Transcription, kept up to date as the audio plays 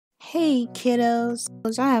Hey kiddos,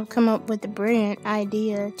 I have come up with a brilliant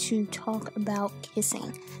idea to talk about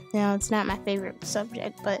kissing. Now, it's not my favorite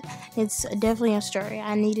subject, but it's definitely a story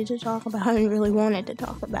I needed to talk about and really wanted to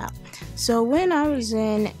talk about. So when I was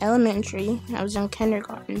in elementary, I was in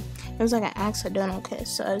kindergarten, it was like an accidental kiss,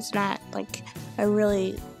 so it's not like a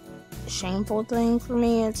really shameful thing for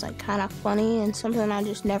me. It's like kind of funny and something I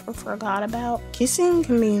just never forgot about. Kissing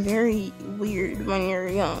can be very weird when you're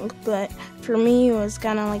young, but for me it was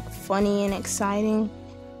kind of like funny and exciting.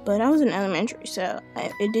 But I was in elementary, so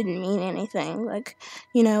it didn't mean anything. Like,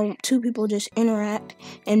 two people just interact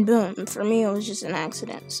and boom. For me, it was just an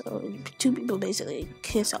accident. So two people basically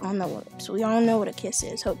kiss on the lips. We all know what a kiss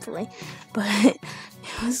is, hopefully. But it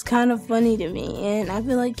was kind of funny to me. And I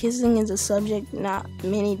feel like kissing is a subject not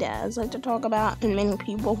many dads like to talk about and many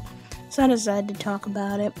people. So I decided to talk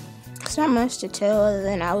about it. It's not much to tell other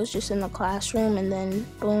than I was just in the classroom and then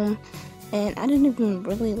boom. And I didn't even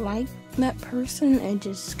really like that person. It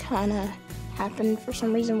just kind of happened for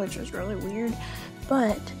some reason, which was really weird.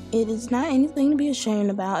 But it is not anything to be ashamed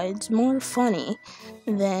about. It's more funny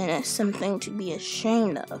than something to be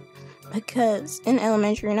ashamed of. Because in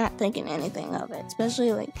elementary, you're not thinking anything of it.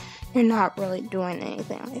 Especially, like, you're not really doing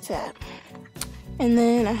anything like that. And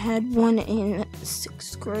then I had one in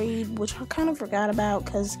 6th grade, which I kind of forgot about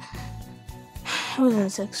because I was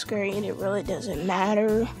in 6th grade. It really doesn't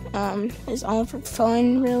matter. It's all for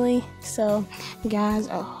fun, really. So, guys,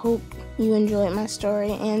 I hope you enjoyed my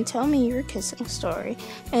story and tell me your kissing story.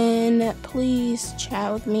 And please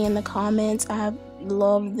chat with me in the comments. I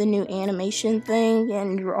love the new animation thing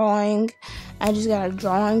and drawing. I just got a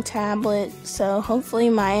drawing tablet, so hopefully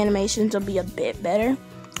my animations will be a bit better.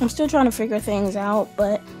 I'm still trying to figure things out,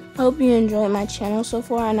 but I hope you enjoyed my channel so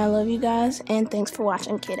far, and I love you guys, and thanks for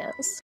watching, kiddos.